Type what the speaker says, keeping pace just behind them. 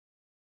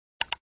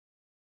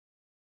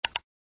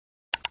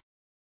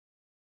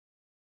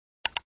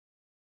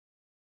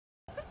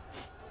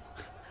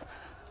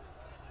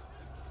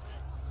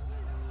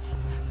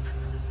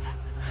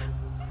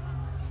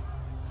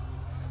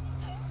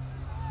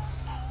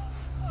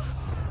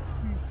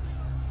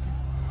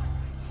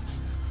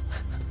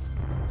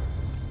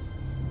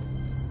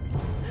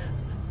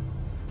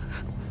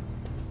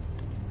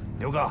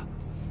刘哥。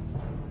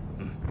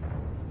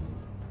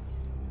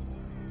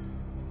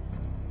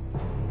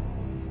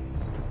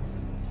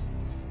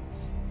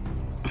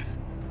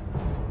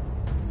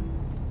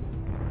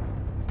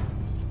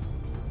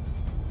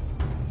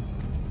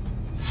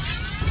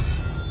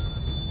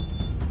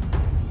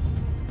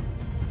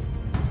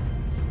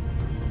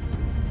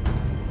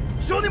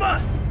兄弟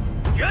们，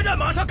决战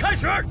马上开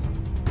始！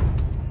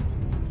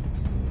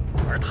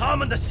而他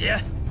们的血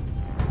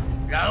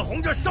染红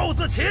这寿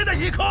字旗的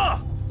一刻，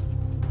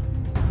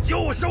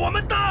就是我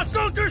们大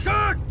胜之时！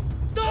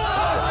大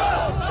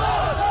胜！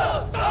大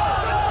胜！大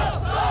胜！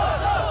大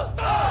胜！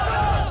大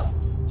胜！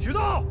许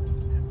道，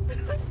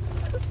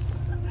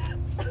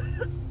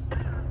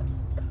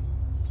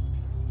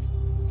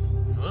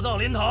死到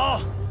临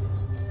头，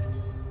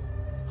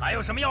还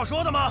有什么要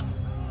说的吗？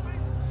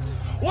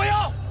我有。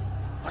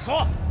 快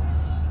说！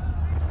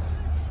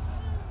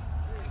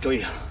周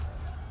易，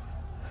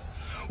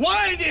我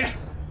爱你。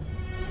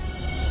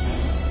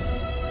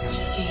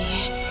任心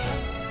怡，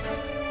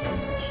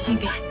清醒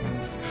点。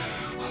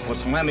我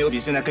从来没有比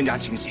现在更加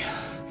清醒。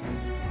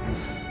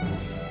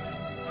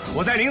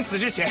我在临死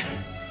之前，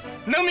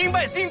能明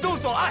白心中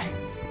所爱，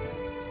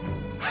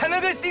还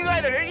能跟心爱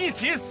的人一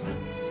起死，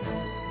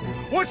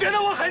我觉得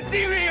我很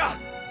幸运啊！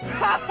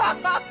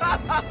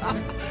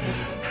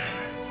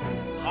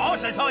好，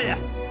沈少爷。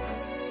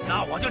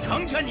 那我就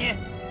成全你，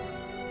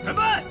准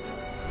备！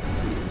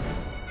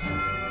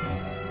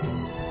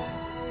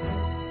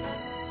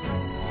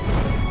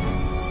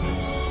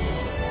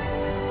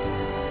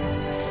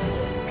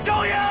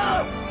赵英，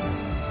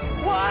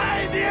我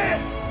爱你，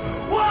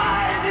我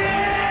爱你！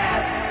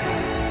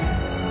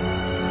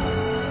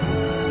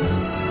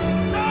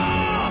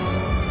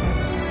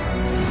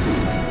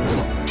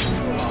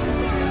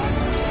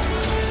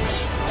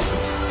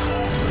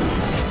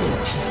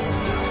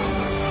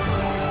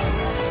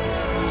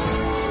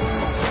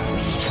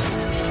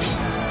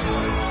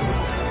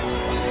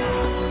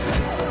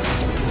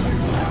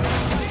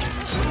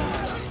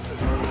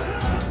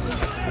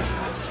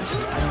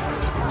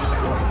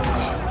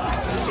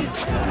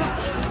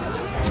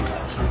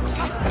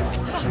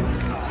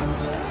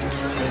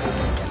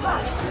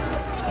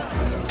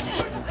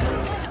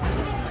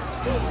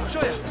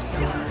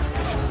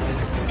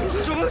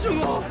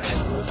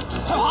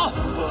快跑！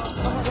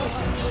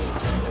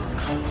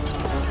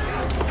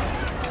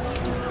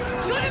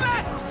兄弟们，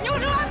牛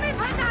头湾被潘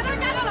大当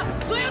家到了，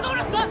所有都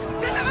是死，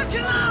跟他们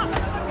拼了！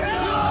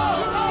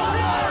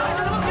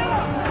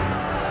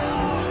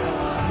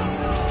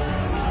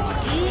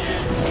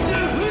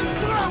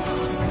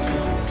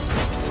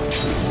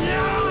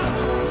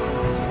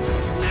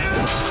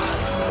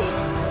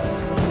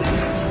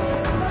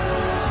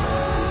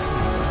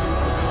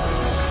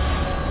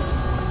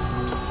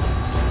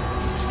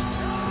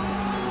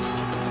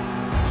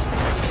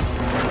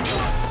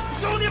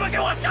给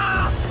我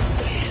杀！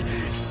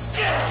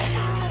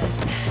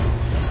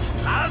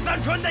韩三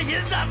春的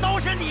银子都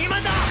是你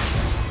们的，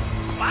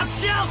把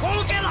千红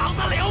给老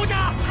子留着！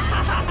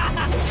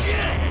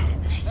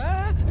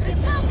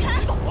放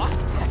开！走啊！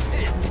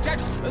站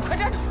住！快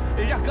站住！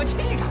让哥亲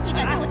一个！你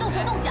敢对我动手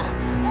动脚，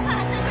不怕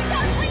韩三春杀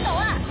了不会走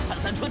啊！韩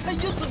三春他已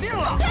经死定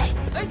了！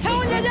对，千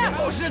红姐姐，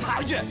不识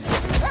抬举！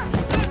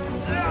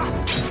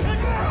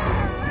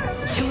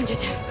千红姐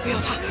姐，不要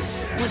怕，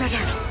我在这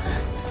儿呢。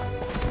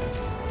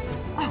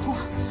 二姑，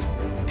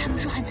他们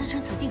说韩三春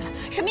死定了，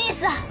什么意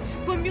思啊？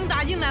官兵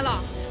打进来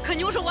了，可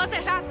牛说我在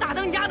杀大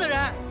当家的人。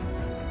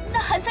那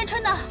韩三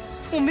春呢？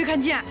我没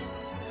看见。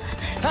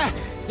哎，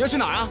你要去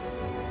哪儿啊？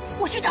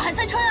我去找韩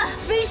三春啊！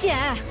危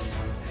险！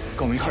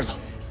跟我们一块儿走。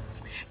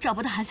找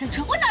不到韩三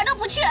春，我哪儿都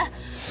不去。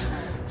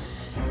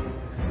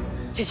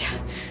姐姐，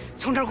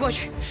从这儿过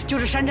去就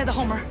是山寨的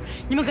后门，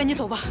你们赶紧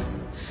走吧。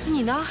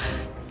你呢？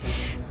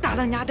大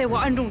当家待我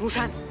恩重如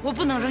山，我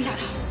不能扔下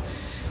他。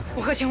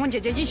我和千红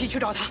姐姐一起去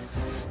找他。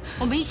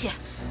我们一起。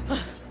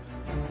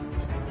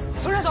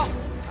从这儿走。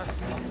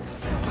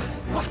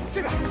快，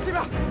这边，这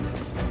边，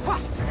快！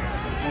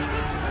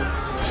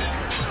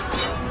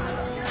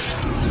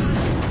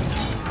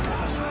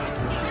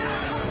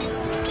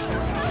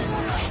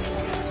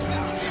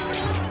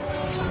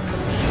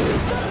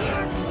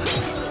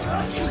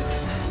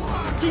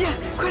姐姐，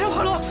快上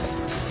跑路！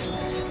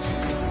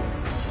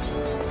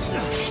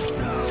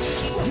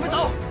你们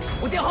走，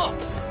我殿后。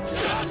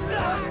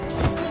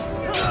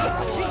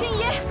沈心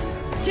怡，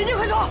姐姐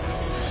快走！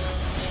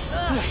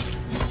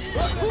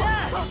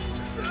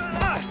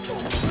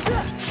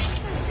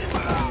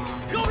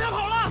肉别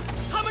跑了，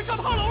他们上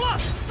炮楼了！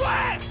追，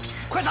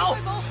快走！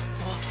走！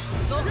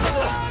走！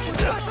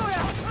少爷！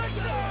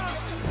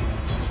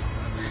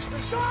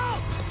走！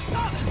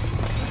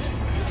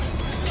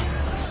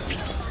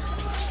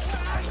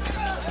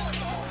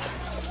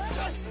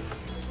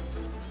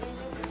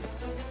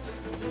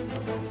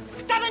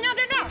大当家在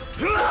这儿！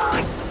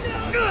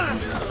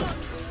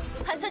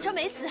韩三春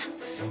没死，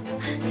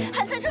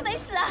韩三春没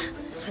死啊！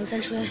韩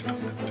三春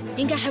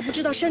应该还不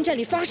知道山寨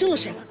里发生了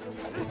什么。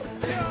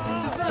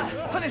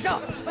快点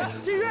上！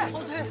金玉，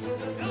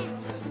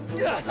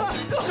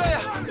少爷，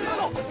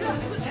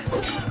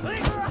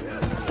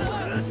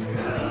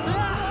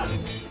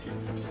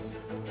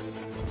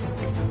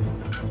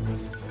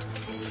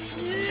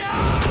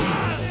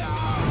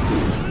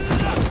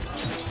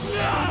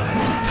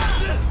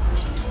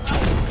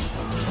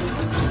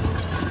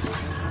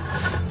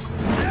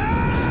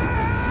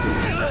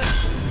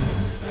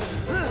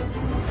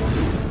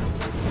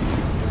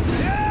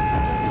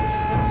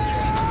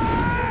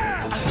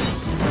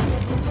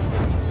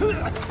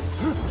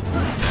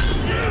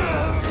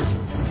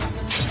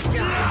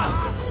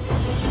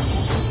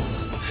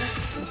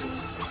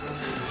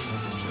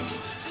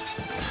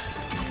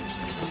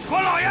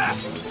关老爷，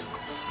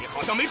你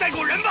好像没带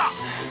够人吧？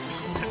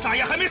看大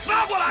爷还没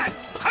杀过来，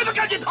还不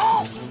赶紧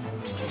逃！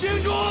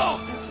盯住！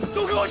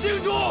都给我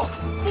盯住！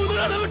不能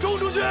让他们冲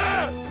出去！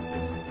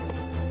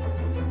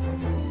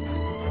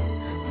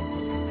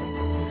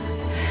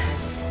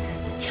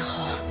千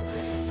豪，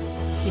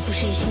你不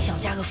是一心想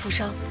嫁个富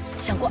商，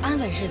想过安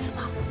稳日子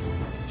吗？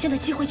现在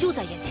机会就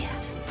在眼前。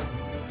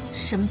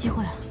什么机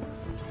会啊？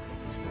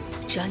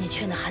只要你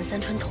劝那韩三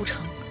春投诚，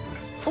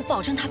我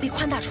保证他被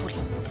宽大处理。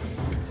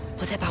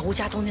我再把吴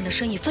家东院的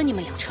生意分你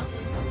们2成。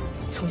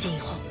从今以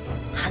后，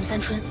韩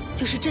三春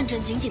就是正正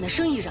经经的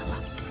生意人了，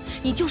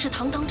你就是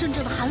堂堂正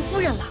正的韩夫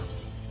人了。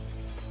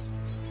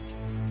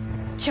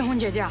千红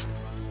姐姐，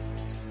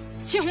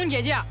千红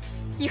姐姐，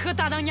你和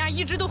大当家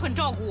一直都很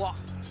照顾我，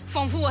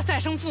仿佛我再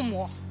生父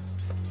母。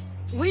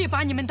我也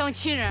把你们当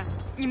亲人，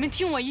你们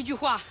听我一句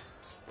话，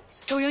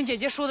周英姐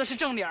姐说的是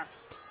正理儿，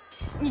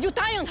你就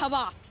答应她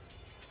吧。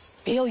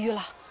别犹豫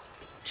了，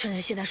趁着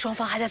现在双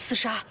方还在厮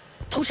杀，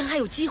投诚还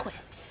有机会。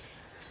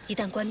一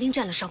旦官兵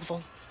占了上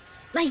风，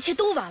那一切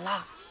都晚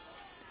了。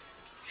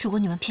如果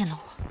你们骗了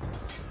我，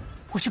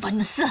我就把你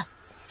们撕。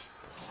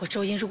我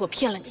周英如果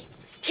骗了你，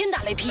天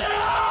打雷劈！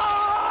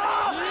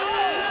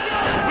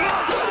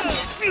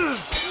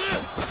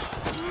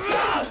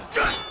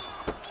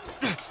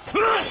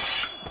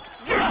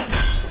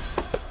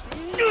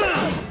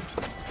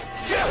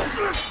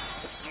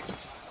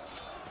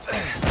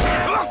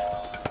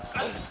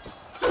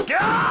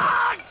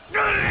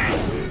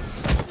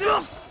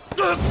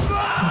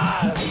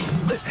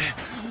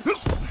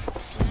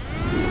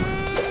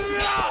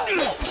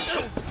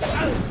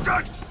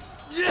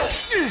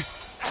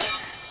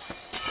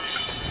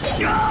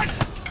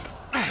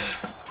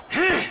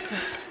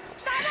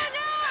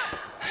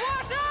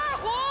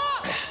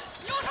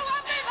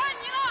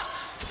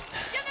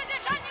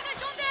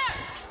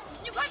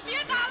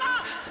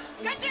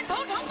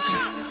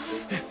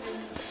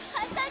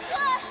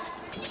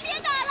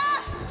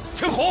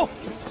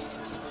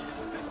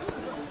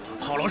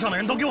炮楼上的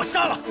人都给我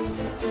杀了，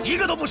一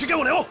个都不许给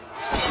我留！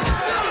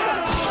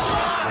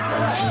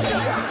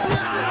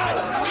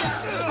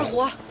二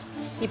虎，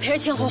你陪着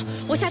千红，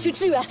我下去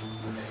支援。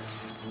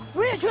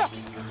我也去，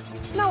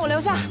那我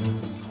留下。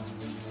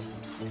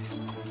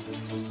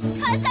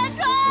韩三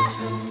春，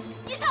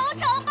你投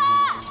诚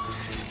吧，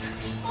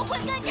我会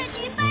跟着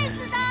你一辈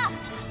子的，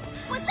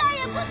我再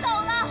也不走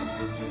了，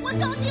我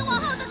从今往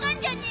后都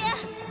跟着你。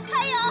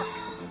还有，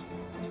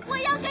我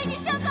要给你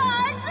生个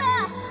儿子。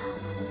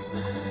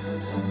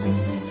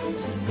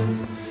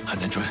韩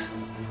三春，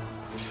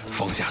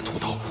放下屠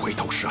刀，回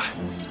头是岸。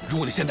如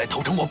果你现在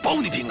投诚，我保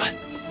你平安。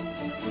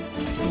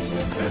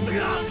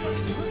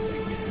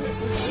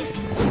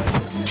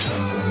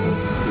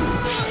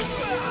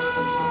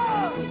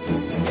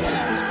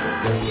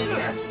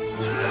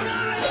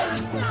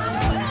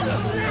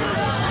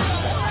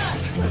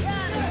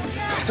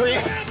周英，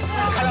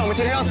看来我们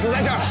今天要死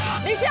在这儿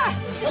了。没事，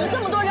我们这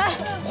么多人，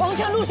黄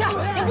泉路上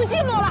也不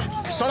寂寞了。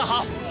说得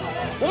好，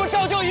我们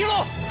照旧一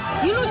路，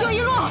一路就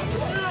一路。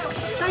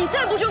那你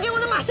再不就给我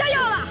的马下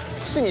药了？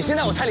是你先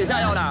在我菜里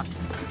下药的。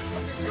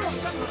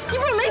你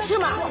不是没吃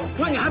吗？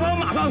那你还把我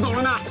马放走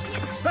了呢？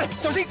哎，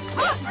小心！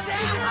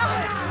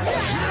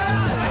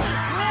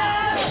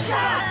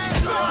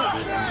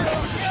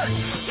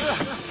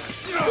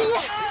金一，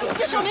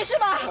这手没事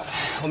吧？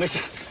我没事，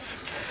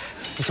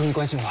你终于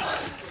关心我了。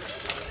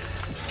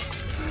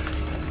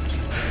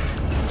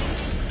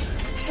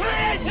死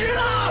一只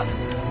了！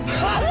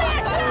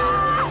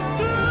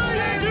死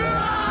一只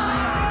了！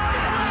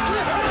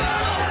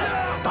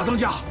大当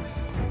家，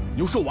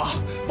牛兽娃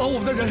把我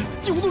们的人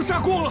几乎都杀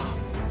光了。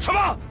什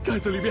么？寨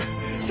子里面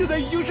现在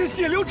已经是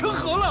血流成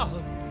河了。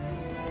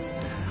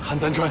韩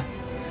三春，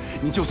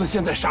你就算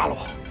现在杀了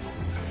我，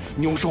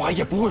牛兽娃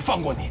也不会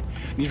放过你。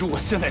你如果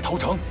现在投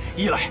诚，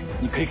一来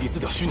你可以给自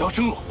己寻条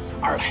生路，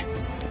二来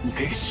你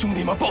可以给兄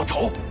弟们报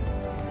仇。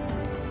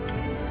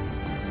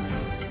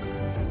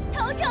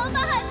投诚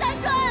吧，韩三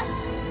春，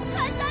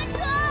韩三春，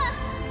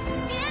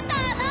别打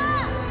了！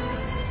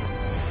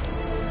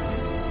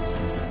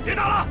别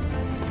打了！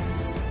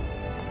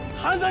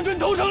韩三春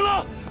投诚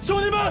了，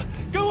兄弟们，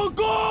跟我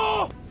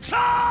攻！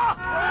杀！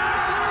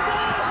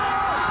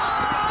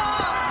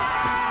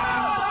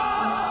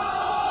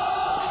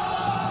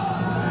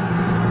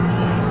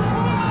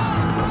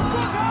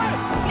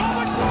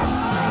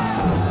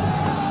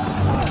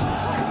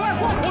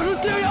我是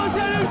泾阳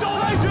县令赵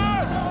太师，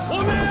我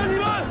命令你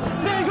们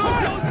立刻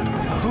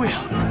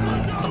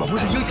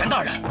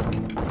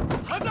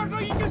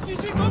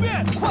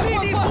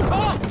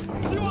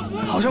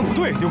像不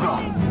对，刘哥，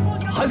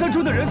韩三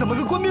春的人怎么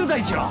跟官兵在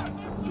一起了？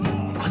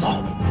快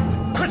走，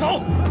快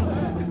走！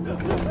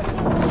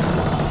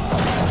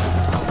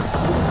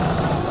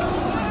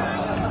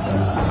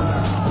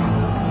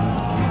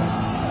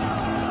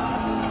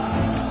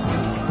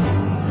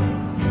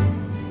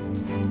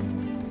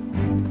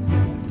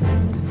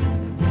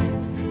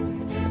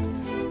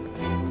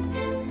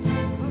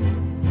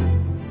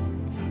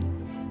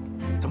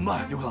怎么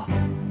办，刘哥？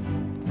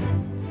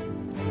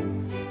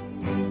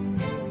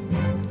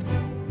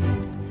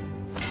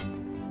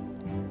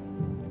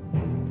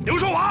 刘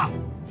少华，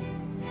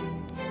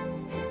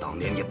当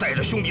年你带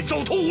着兄弟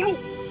走投无路，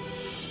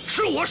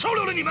是我收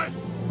留了你们，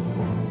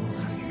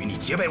还与你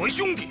结拜为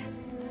兄弟。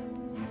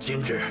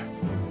今日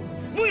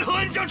为何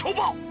恩将仇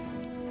报？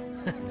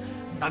哼，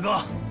大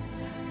哥，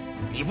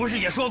你不是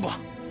也说过，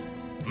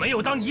没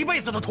有当一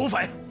辈子的土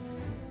匪，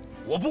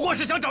我不过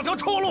是想找条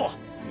出路。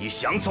你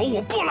想走，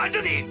我不拦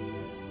着你。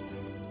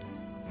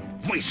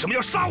为什么要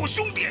杀我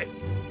兄弟？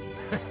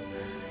哼，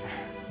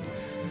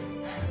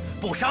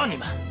不杀你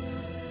们。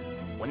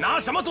 我拿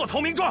什么做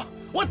投名状？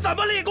我怎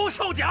么立功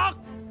受奖？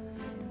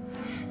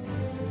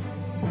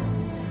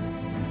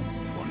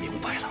我明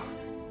白了。